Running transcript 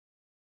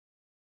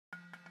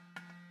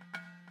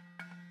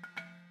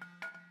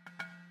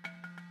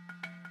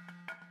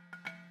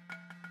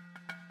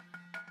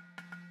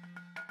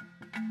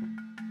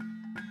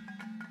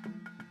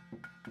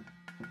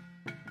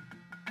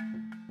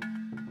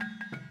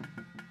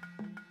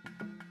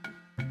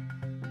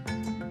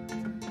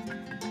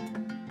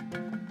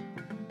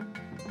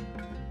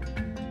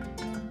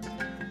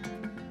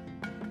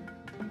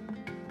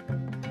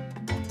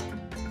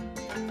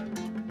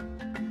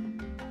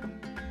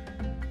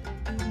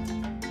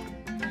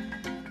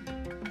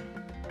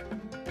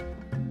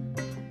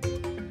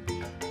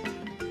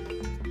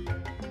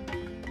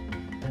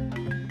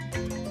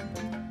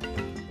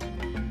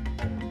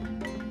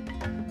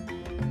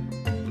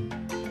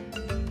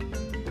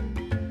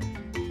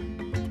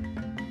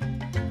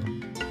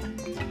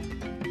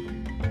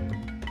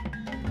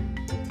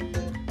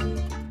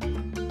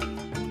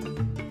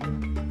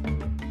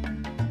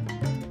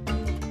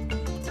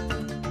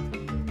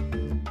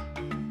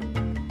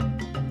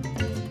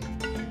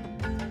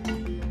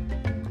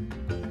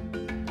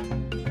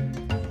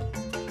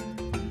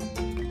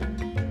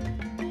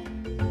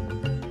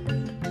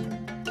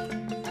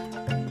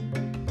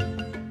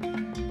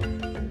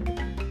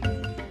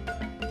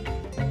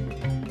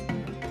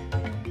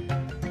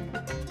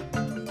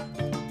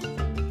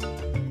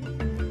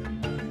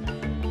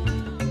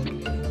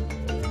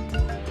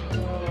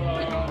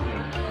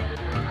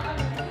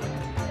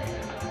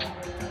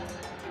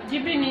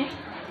Jibini.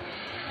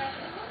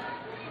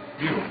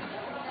 Bio.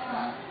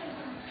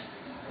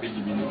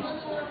 Jibini.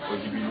 O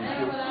jibini.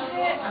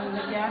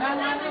 Allah jarang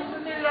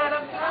alhamdulillah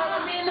rabbil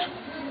alamin.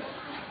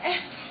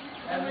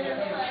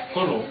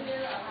 Kono.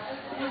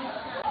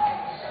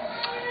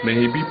 Mais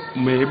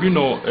hebi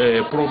no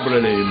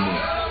problème mo.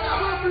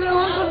 Problème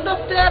on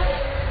docteur.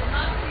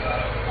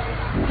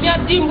 Ya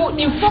dimbo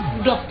dim fop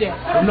docteur.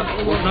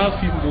 Ona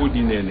fi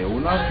mbodi nene,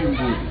 ona fi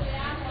mbodi.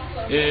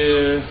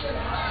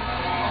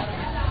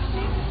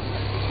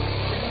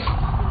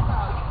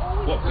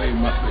 What way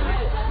matter?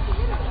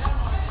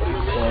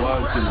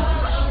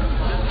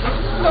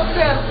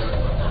 Docteur.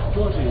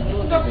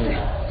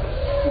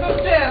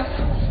 Docteur.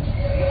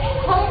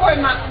 Homeboy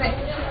makbe.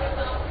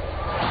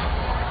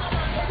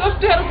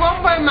 Docteur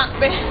homeboy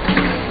makbe.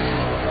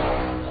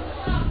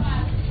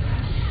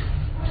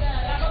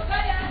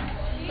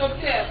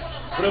 Docteur.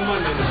 Vraiment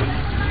nene.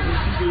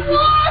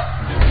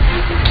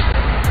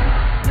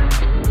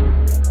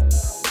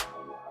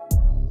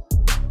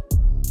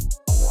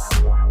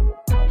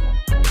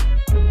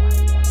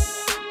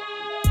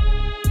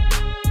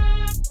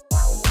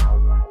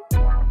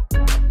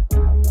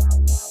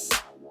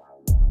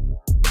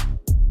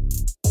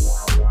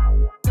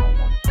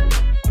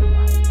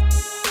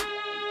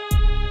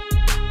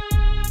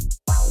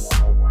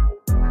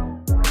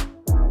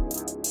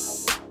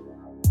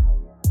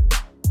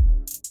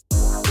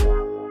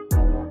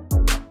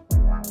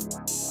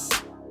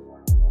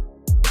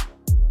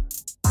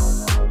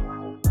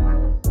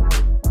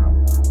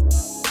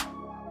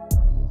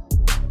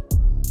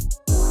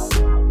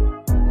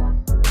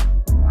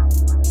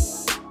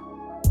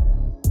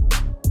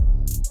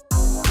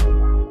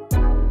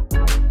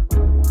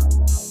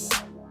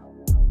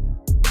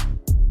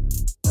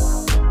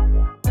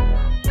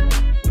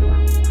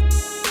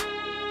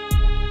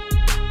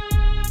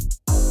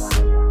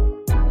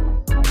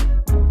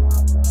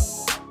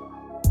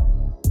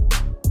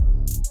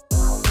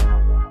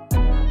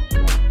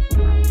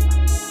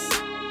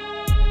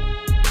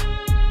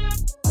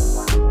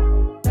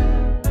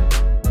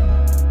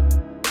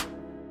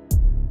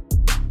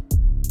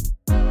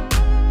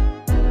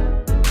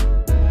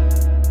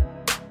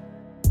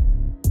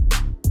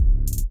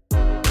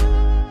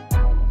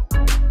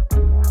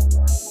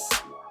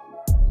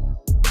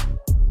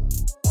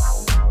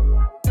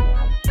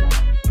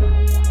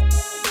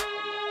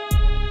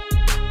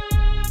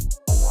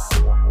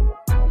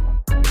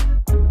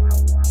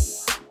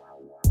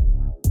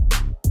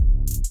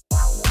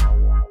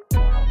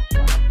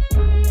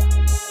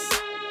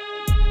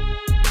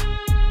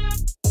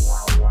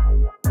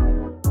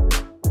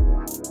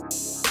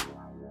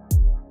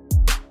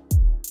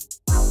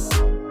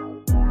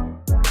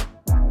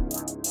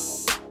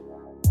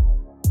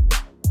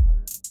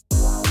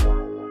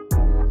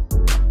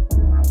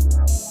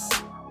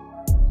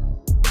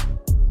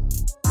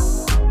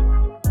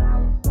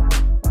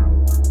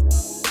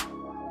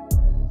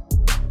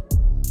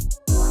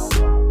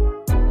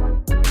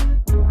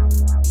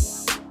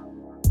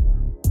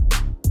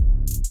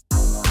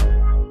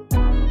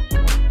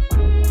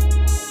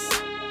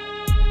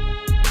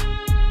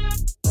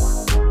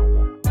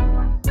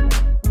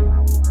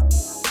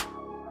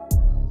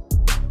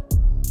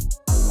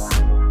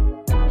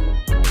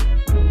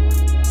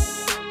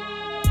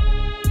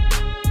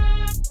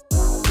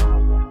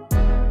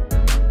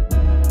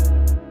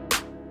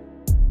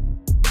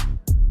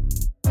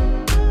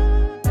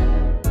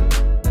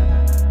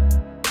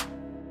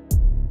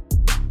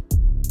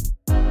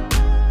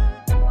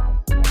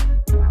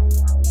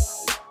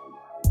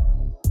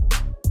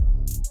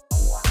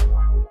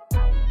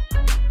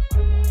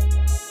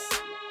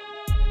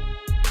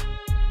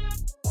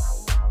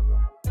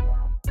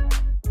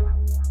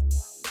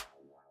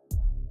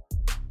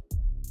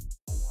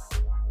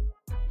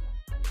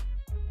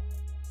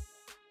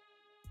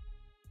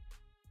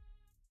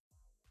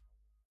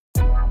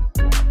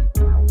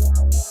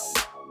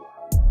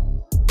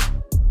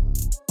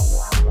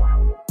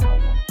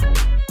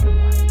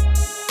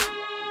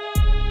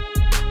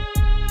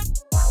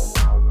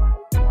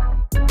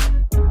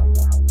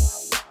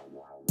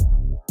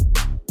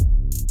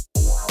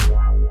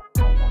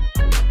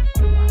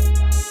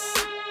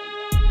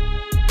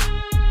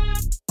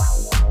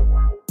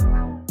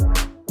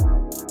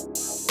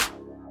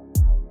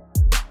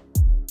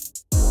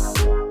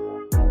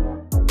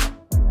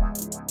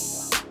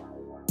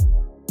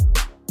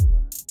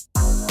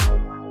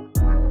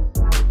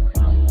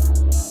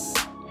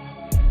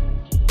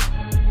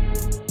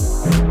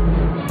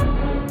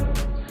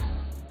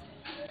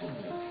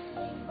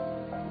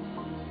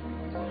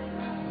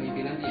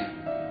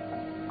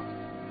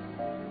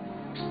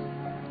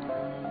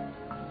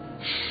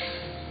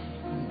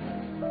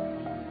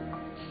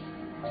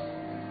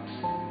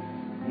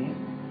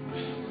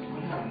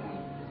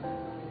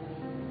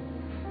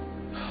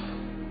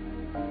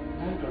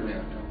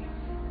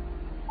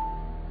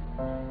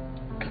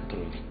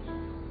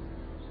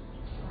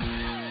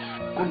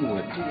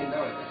 onward.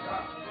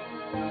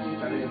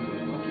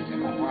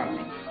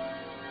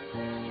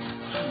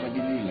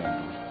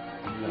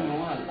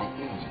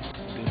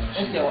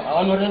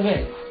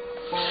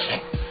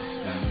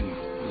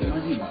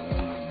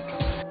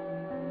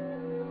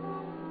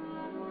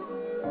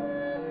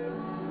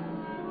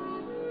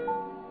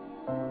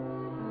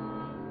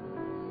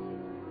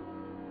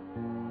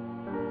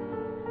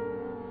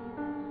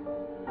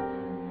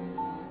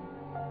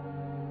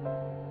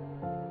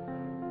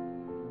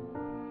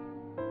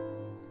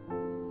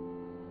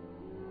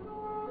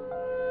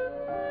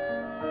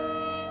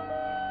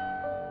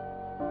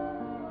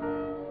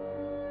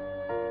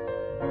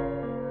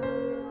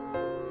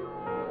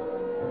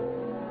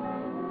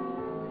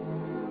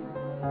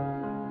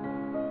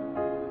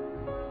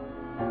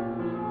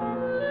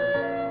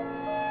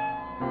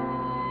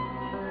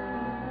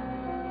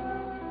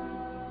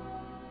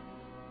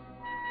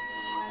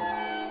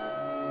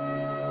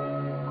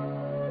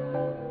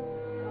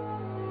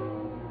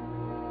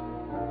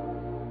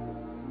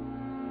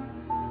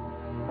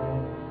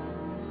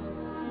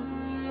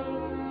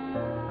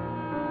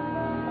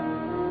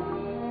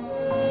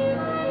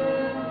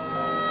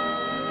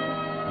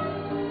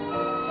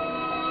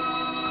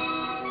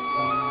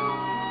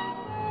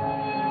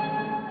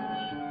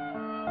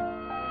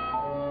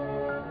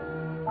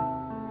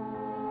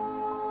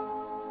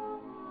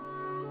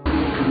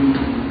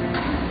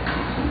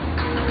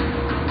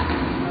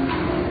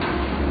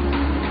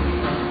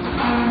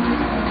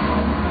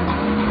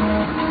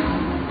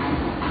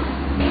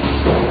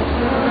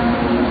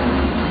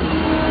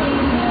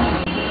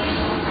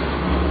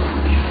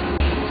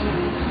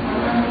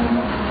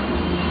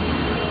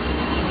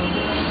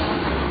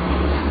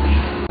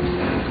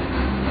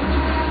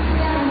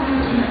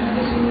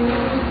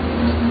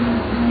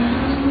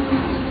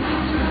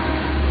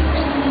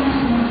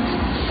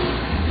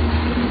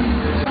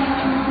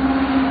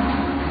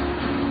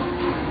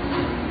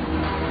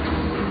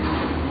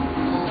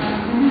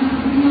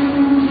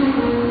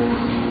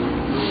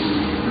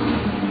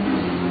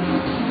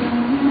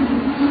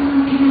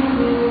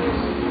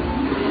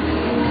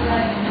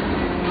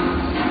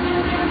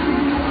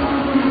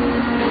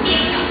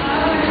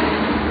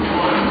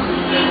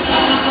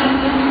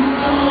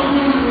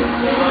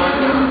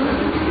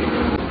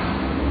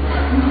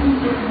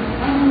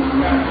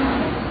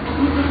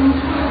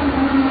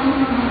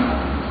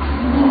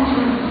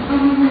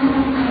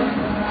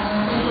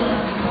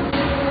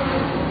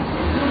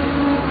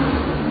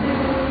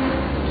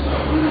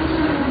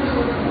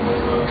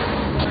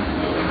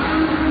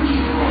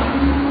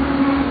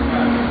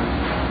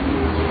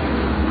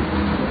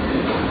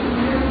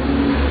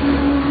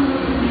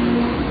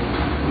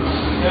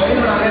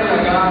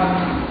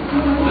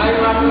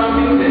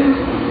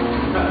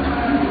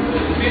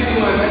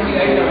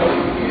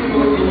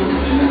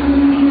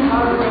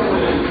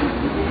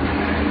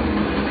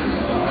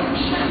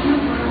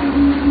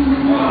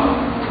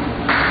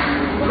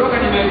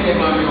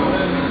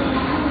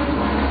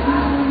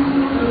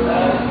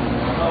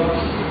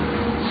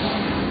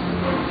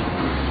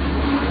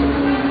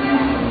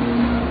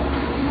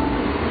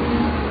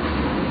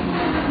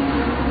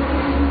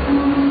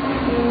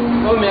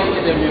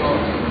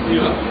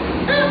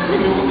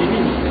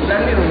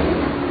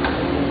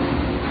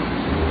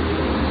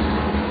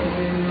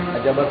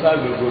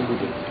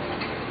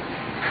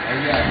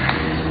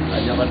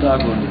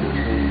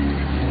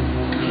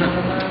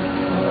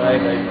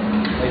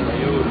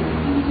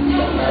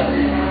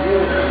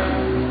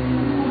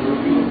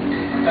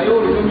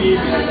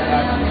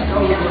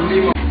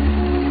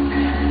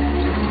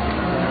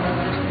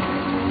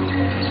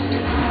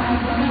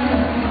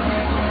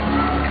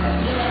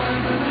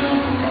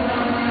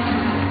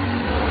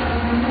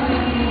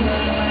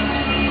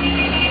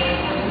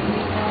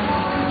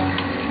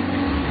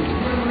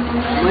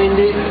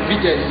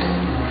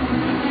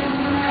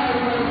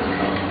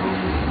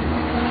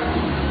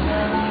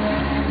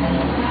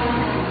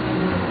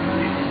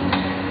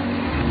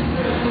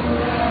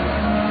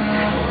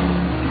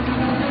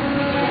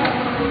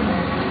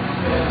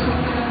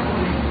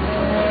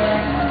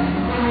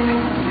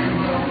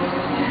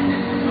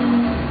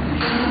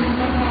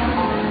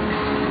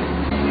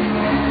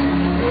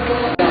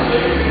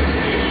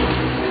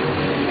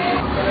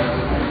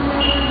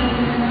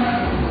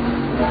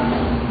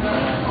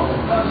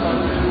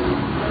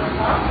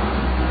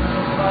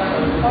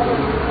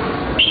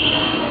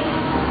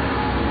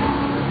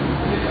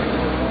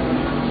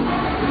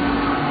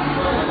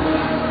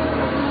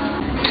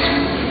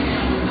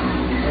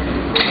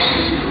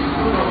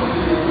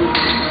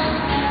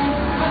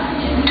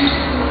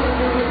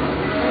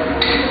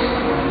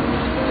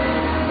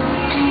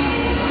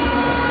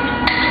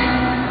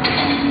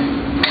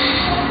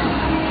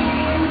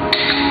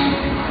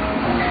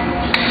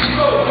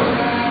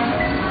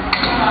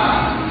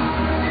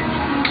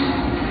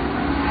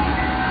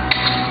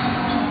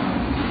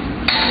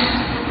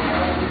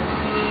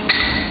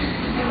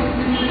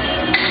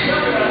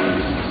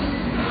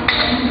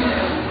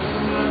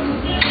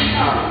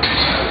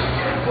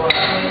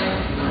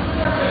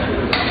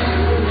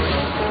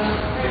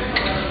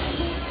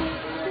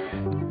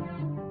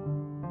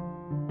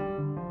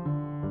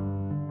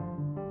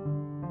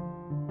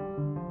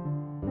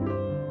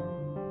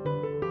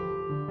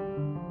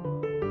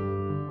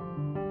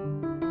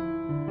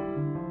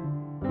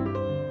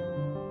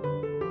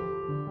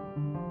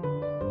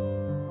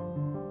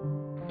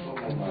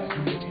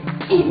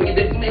 mais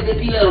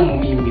depuis l'heure moom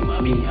mi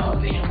ma mi awa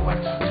dañu ko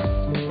wàcc.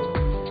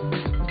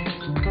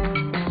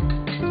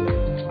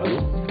 Allô?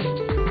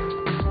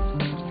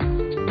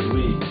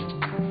 Oui.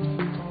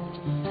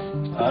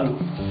 Allô?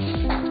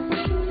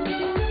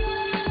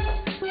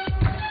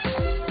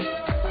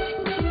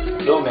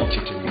 Lo men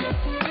chitimina.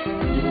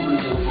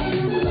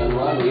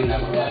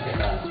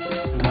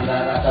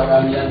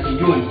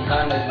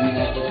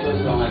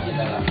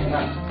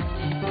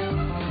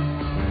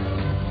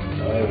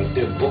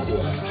 Debbo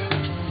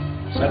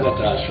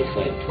sagata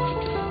sufay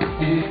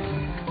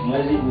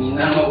mali mi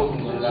nama ko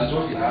ngol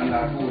so fi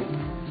anda ko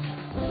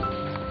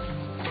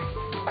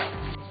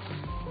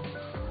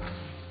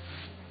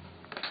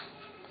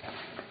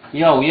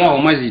yaw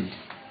mazid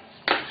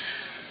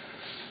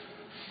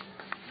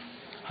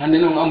hande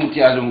non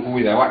amuti azon ko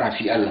wida wada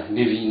fi Allah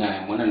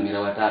devina mo nan mi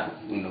rawata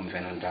dum dum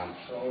fenantam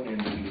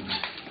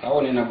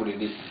awone na bude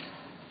dit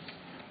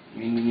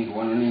min ni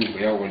wonani ko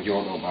yaw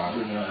jodo ba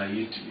na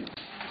yitti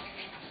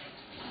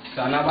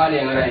sana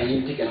bale ngara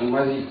yitti kan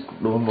mazid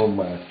do no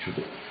ma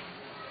chude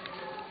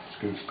parce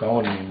que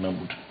kawon ni na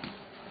bude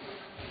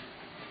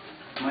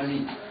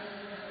mazid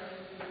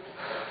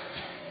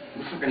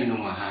ufukani no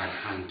mahal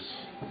hanki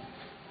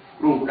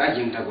rungu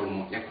dajin tagol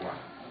mo ekwa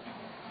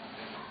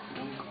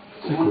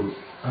donc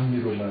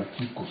amiro ma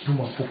kiko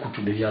tuma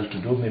fokutude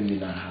yaltudo men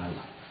mina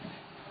haala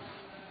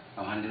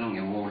awande non e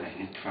wola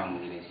en famu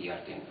ni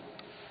siyarten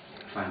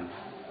fam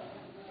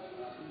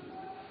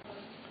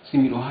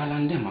simiro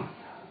halandema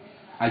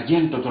a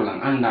jento to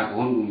lan anda ko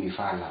wondum mi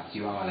faala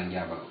si wala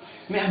njaba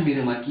mi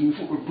ambire ma ki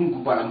foko tunku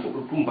balam foko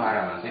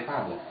tumbara la c'est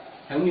pas bon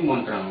hawni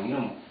montran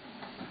non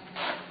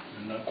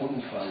na ko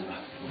mi faala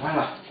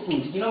voilà ko dum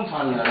diginam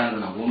faala la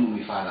na wondum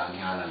mi faala mi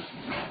halan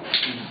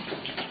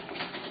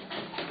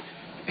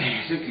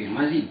c'est que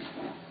mazid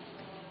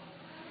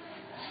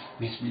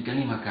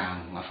m'expliquez ma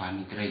cam ma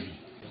famille très bien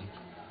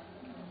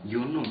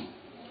yo non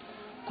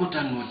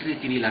kotan no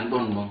traitini lan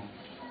don non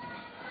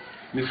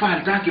mi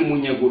falta ke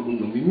munya godum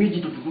no mi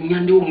miji to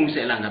nyande o mu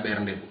sela nga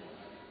bernde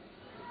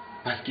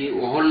parce que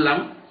o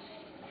hollam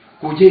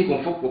ko je ko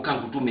fokko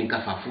kanko to men ka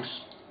fa fus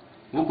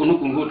woko no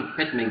ko ngoto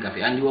pet men ka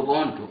fi andi woko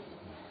onto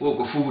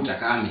woko fuuta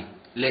kame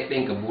le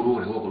den ka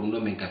burure woko dum do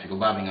men ka fi ko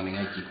babe ngam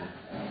ngay ci ko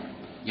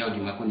yawdi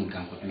makko ni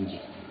kanko tunji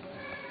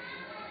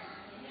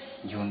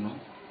jonno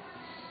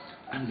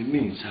andi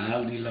min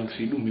sahali lam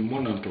fi dum mi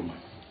monantoma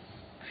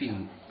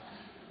film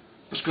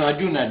parce que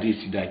Adouna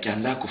décida ki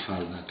anda ko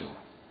falna to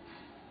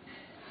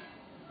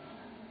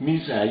min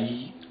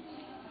sayi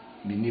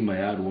ni ma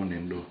yaro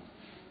wonen do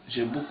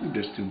j'ai beaucoup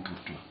d'estime pour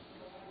toi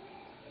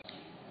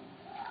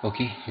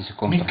ok je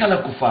comprends min kala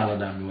ko fala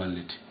da mi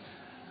wallete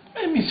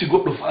mais mi si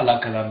goddo fala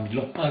kala mi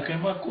loppa kay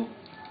makko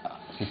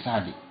c'est ça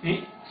dit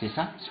c'est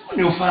ça si on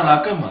yo fala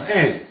kama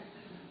c'est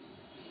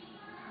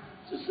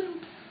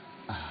simple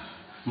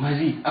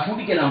mazi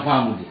afubi ke lan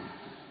famude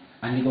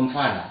andi kom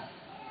fala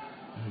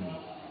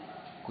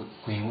ko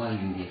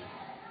walinde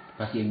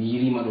parce que mi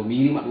rima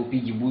do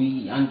piji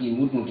buyi anki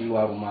mutnuti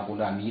waru mako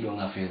da mi do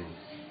ngafero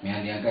mi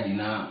andi angadi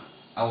na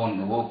awon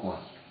do quoi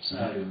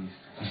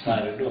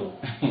sare do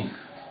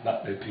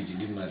babbe piji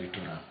di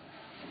maritora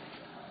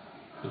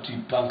oti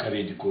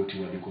pankare di koti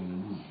wadi ko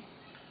ndu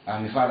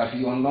mi fala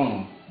fi on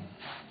don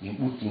mi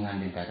butti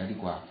ngande tata di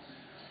quoi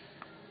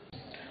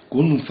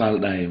ko nun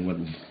falda e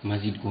wadu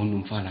mazid ko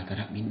nun fala ka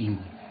rabbi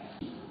dingo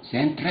c'est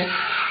un trait.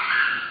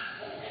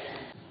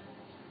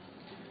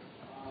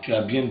 Tu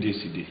as bien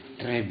décidé.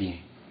 Très bien.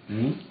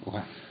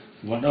 Ouais.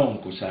 Voilà on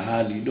ko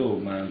sahali do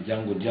ma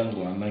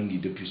jango amangi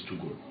depuis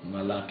Togo.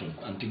 Malato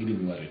antigri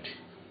mi warete.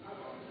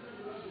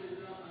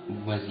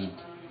 Vas-y.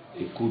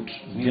 Écoute,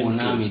 mon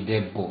ami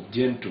debbo.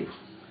 Gento.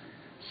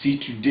 Si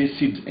tu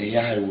décides et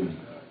ya woni.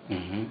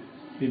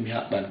 Mi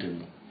habante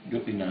mo.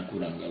 Jopina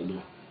kurangal do.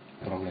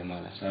 Problème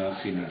là. Ça va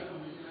finir.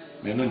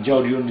 Mais non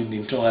jawdi yoni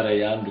ni to wara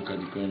ya andu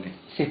kadi ko ne.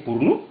 C'est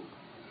pour nous.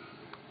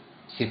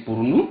 C'est pour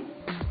nous.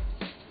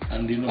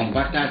 On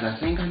partage à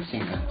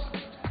 50-50.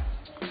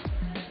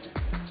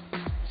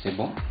 C'est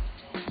bon?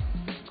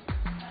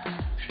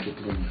 Je te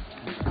promets.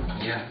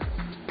 Yeah.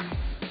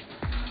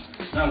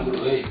 Non,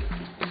 gros,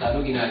 ça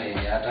nous guide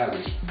à table.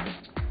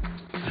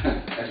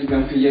 Est-ce que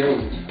tu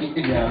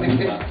es là?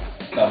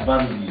 La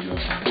bande,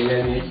 il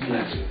est né ici, là.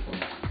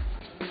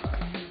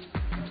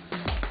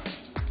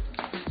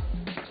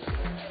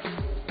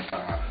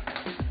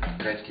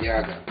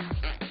 Prestiaga.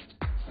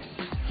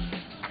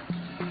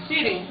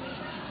 Siri.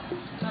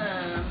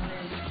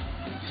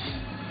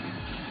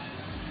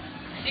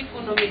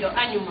 Sikuno mido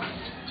anyuma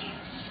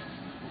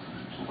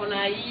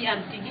kona yi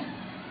antigi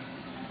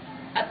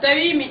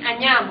atawi mi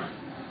anyama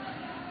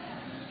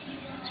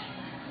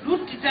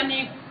lutti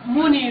tani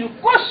moni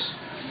kos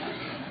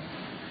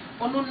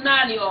onun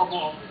nali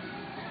ogo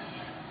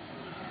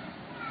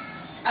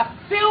a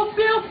pew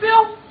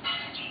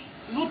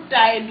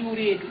lutta e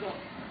luredu do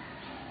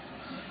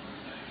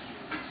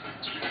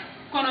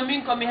kono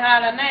min ko mi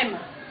hala nayma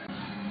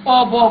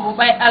o bobo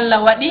bay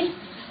Allah wadi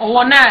o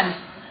wonani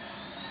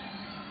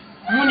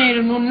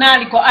muniri nun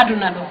naali ko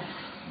aduna ɗo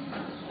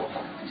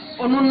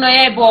o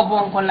nunnoye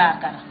bobon ko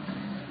laakara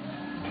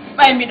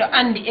ɓay miɗo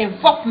andi en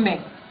fof men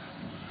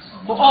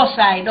ko o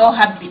sayi ɗo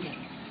habbide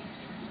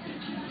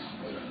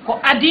ko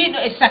adiɗo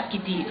e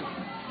sakkitiɗo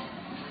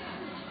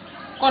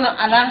kono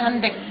ala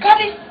hande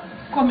kadi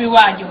komi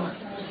waajo ma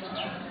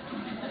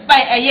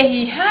ɓay a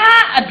yeehi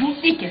haa a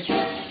duɗɗike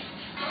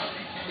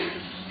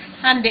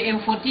hande en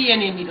foti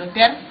ene ndiɗo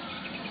ter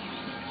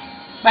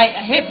ɓay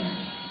a heɓi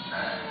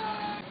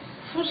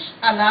fus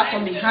ala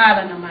komi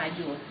haalanama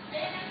joni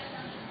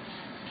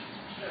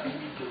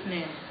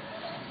ne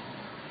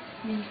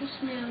min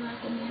fusmi ala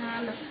komi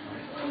haala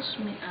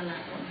fusmi ala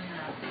komi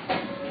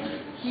haala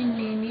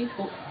minni ni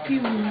ko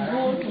piwum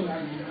gootum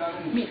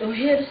miɗo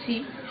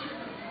hersi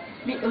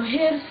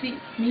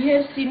mi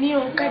hersini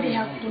on kadi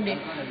hakkunde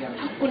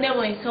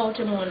mon e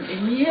kawte mon ɓe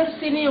mi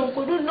hersini on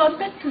ko ɗum ɗon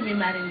pettumi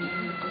mari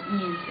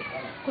ñinse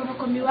kono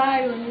komi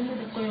waawi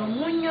nimude koyo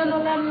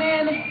muññanolan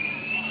mene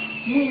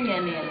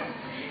muññanela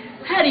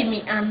hari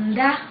mi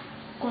anda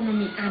kono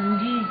mi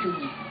andi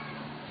jogi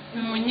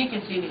mi muññike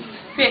sini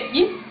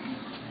feƴƴi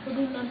ko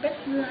ɗum ɗon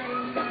pettumi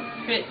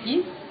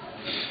feƴƴi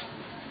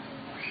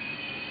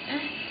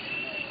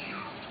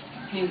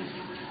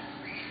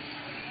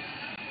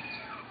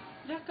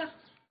d'accord.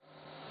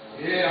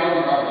 Et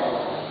on va.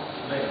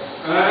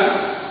 1,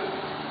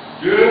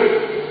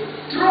 2,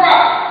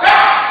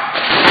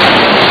 3.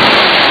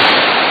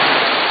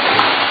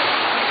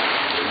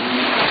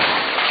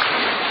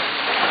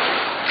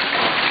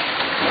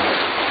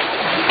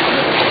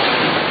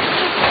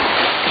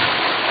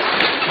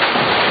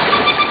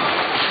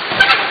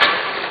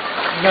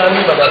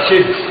 Nani baba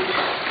chezi.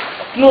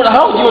 No la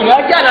hao jioni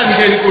ajana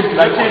ngeli kuti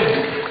la chezi.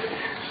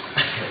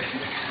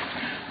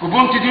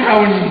 Kubonti dira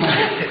woni.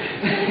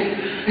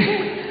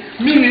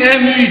 Mimi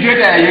emi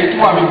data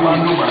yetu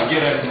amemwando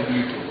magera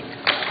ndito.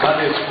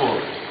 Hadi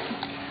sport.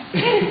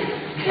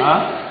 Ha?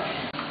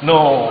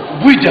 No,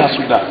 buja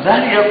suda.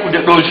 Dani ya kude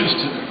do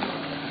juste.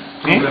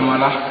 Problem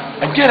ala.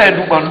 Ajera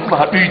du bandu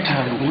ba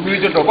duitanu.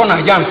 Ndito to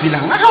kona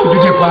jampila. Ngata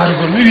ubije pari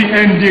ko mimi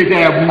ende data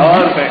ya bu.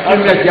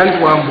 Anga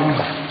jantu ambu.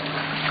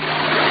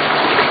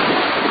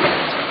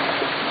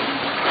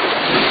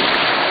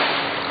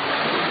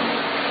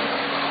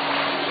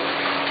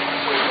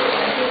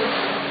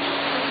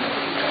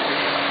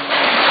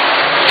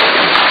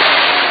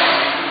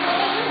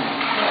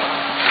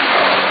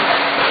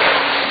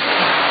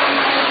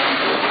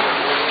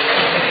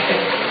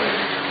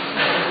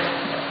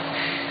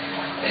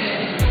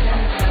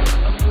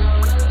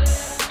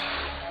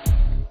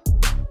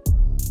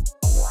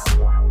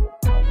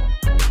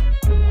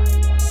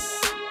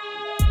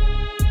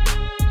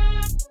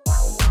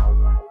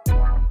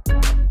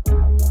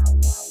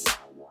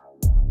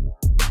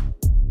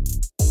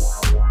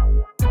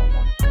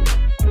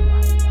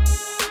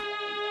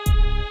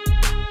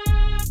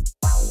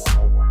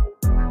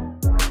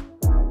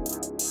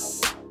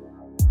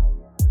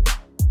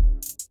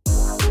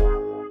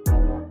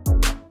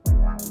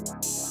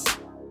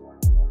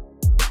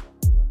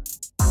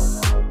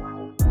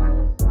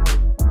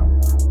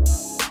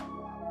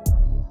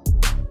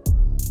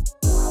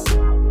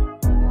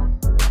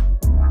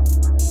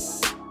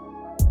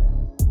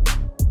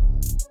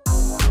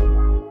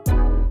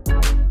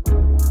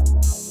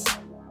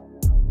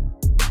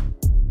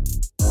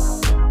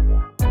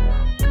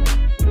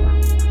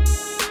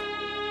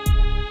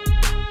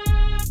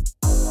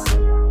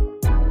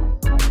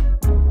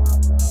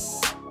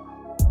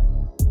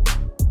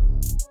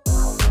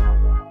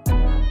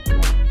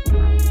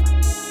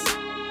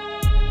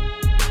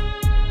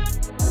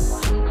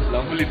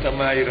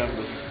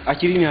 Tamayirando.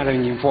 Akiri ni ala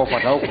nyimfo fa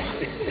dawo.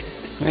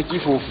 Na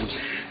kifofu.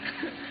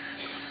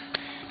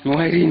 No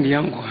hairi ndi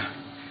yangu.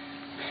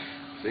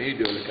 Sei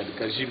dole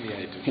katika jimi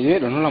yetu. Ye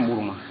do no la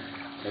muruma.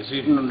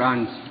 Kazim No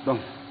dan don.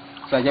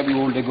 Saja bi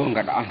wolde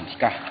gonga da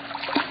antika.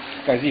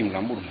 Kazim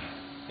la muruma.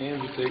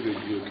 Vitego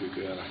dio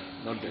che era.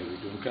 Non devi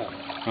dunka.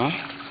 Ha?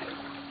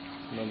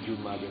 Non più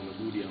male no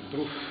duri am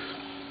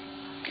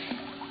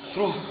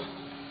tro.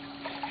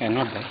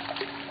 Not that.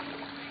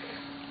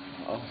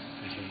 Oh,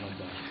 non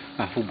da.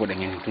 Ah, fu boda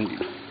ngene tundi.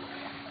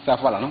 Sa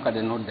fala non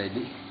kade not that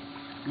di.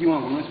 Yima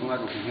ko no sunga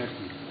do ko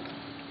herti.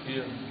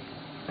 Iya.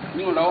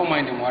 Ni no lawo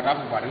mind mo ata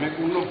fu ba me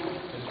ku no.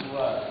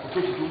 Esua, Ko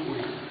tu tu ko.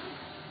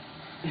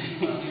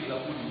 la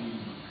pudi.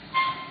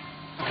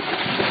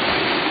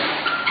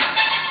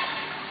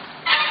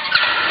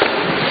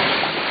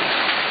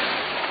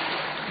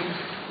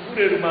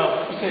 Pure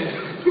rumah.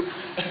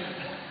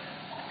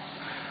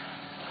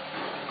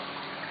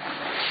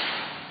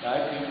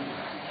 Tadi.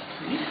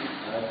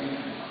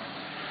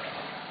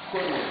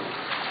 Kono.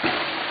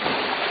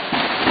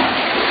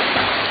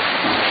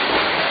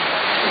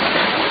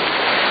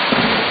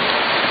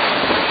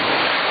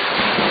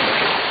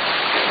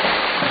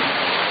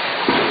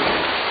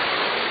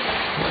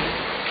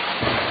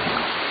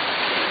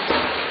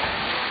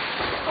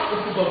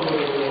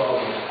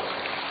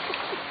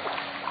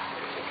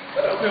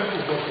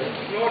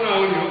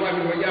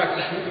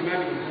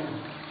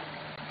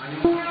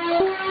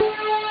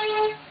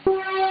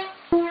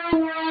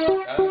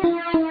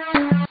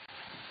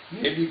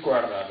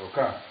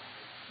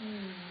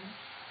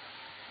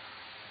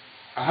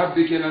 a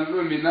habbi kenan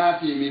ɗo mi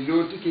naati mi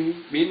lootiki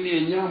mi inni e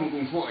ñaamu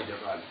ɗum fof a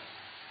jaɓaali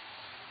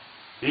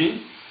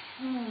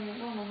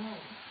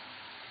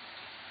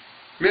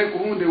mais ko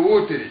hunde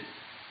wootere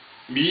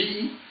mi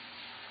yii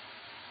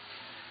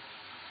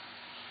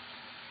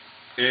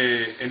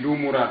e ndu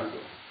muraadu ɗo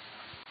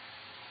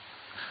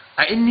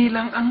a inni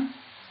lan an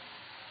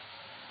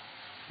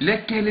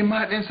lekkele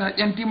maɗen sa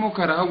ƴantimo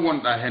kara ha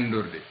wonɗa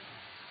hendorde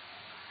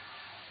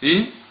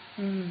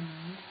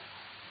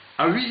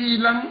a wi'i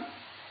lan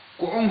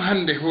ko on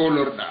hande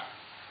hoolorɗa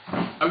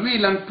a wi'i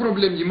lan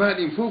probléme ji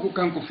maɗin fof ko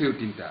kanko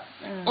fewtinta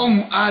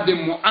on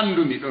aadem mo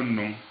andumi ɗon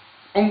noon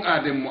on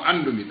aadem mo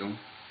andumi ɗon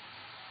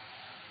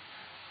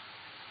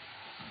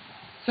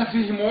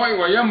safihi mo wayi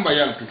wa yamba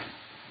yaltuki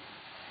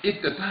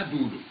ittata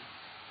duuɗo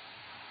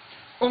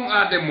on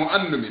aadem mo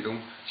andumi ɗon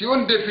si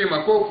on defima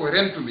ko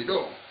rentumi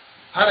ɗo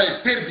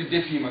haray perdi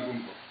defima ɗum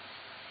ɗo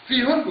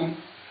fi hon ɗum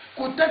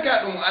ko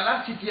taga ɗum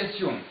ala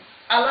situation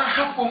ala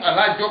haɓɓon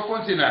ala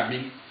jokkon sina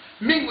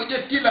min o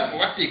ƴettilan o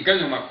watti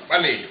gaño makko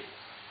ɓaleejo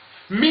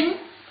min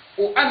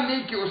o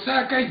anniki o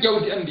saakay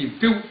jawdi andi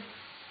few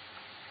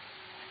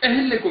e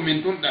helle ko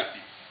min tun ɗaɓɓi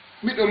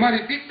miɗo mari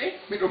ɓiɓɓe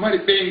miɗo mari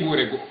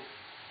ɓeyngure goo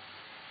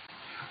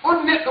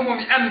on neɗɗo mo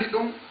mi andi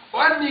ɗon o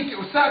anniki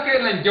o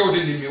saakaylan jawdi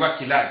ndi mi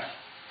wakkilaaki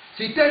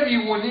si tawi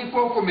woni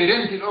ko mi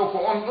renti ɗo ko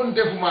on ɗon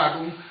defuma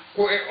ɗum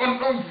ko e on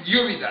ɗon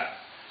yowiɗa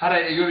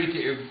haray e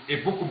yowike e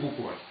buku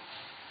on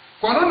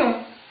kono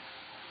noon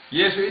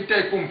yeeso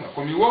ittay kumpa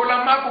komi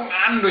wowlanma kon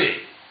andoye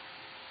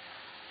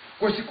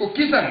ko siko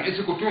kisan e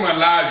siko tuma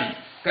laawi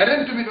ka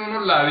rentumi ɗo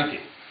noon laawike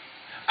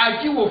a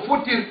jiwo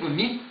fotirɗo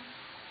ni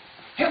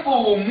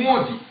heɓowo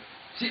moodi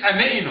si a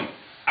neyino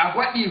a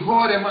waɗi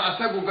hoorema a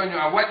sago gaño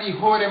a waɗi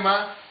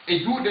hoorema e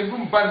juuɗe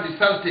ndum bandi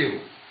salteru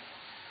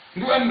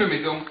ndu andumi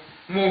ɗon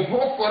mo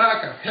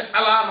hokkoraka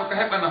alano ka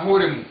heɓana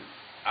hoore mum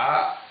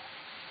a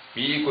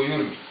mi yi ko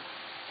yurmi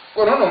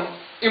kono noon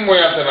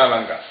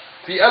immoyaltanalal ngal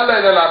fi allah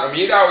e nelaɗo mi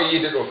yiɗa o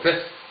yiide ɗo fes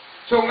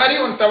so ngari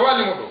on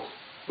tawalimo ɗo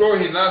ɗo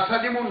hina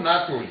saɗi mum na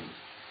tooni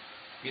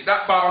mi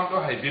ɗaɓɓa on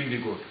ɗo hay bimbi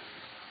gooto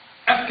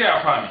est ce que a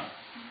faami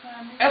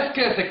est ce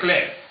que c'est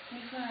clair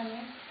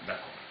d'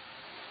 accord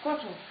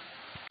koto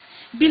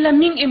bila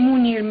min e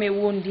munirme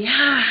wondi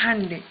ha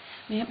hande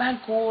mi heɓani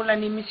ko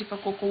wolani mi sifa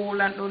koko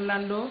wolan ɗon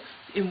lanɗo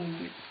e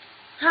munir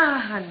ha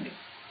hande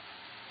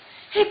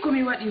hey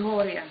komi waɗi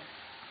hoore am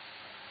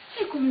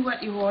hey komi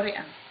waɗi hoore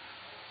am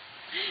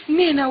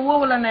nena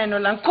wowlanayno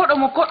lan koɗo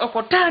mo koɗo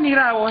ko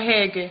tanirawo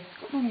heege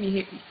ko ɗum mi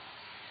heɓi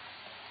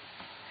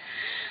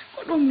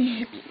ko ɗum mi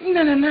heɓi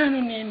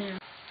nananano nene am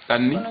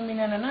tanni kono mi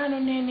nananano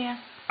nene am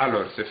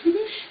alors c'est fini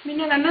mi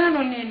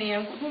nananano nene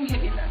am ko ɗum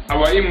heɓi lan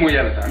awa immo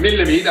yalta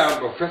mille mi yiɗa on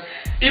ɗo fes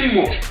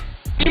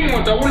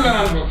immo ta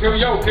wullanan ɗo few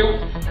yaw few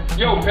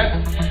yaw fes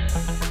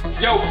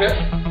yaw fes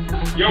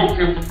yaw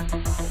few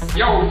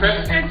yaw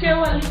fes e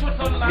cewalli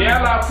toɗɗon lan mi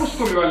ala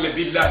puskomi walle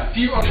billahi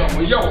fi on ɗo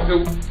mo yaw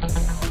few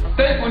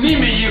tawi ko ni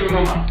mi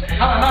yirunoma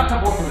hala na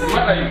sabo on mi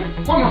waɗaymo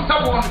kono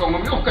sabo on ɗo mo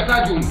mi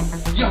ukkata jomum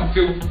yaw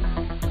few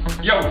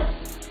yaw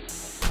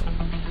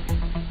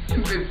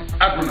yimɓe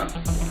aduna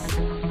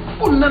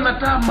on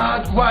nanata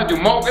ma waajo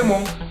mawɓe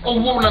mon on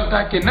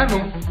wowlantake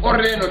nanon on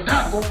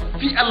renotako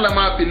fi allah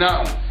maafina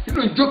on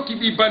iɗon jokki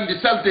ɗi bandi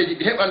salteji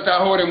ɗi heɓanta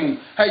hoore mum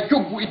hay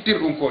joggu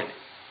ittirɗum koƴe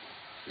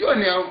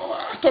joni a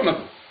tona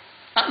ɗum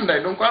anday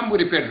ɗon ko an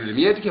ɓuri perdude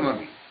mi yeetikema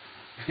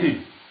ɗum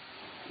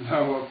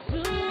lawo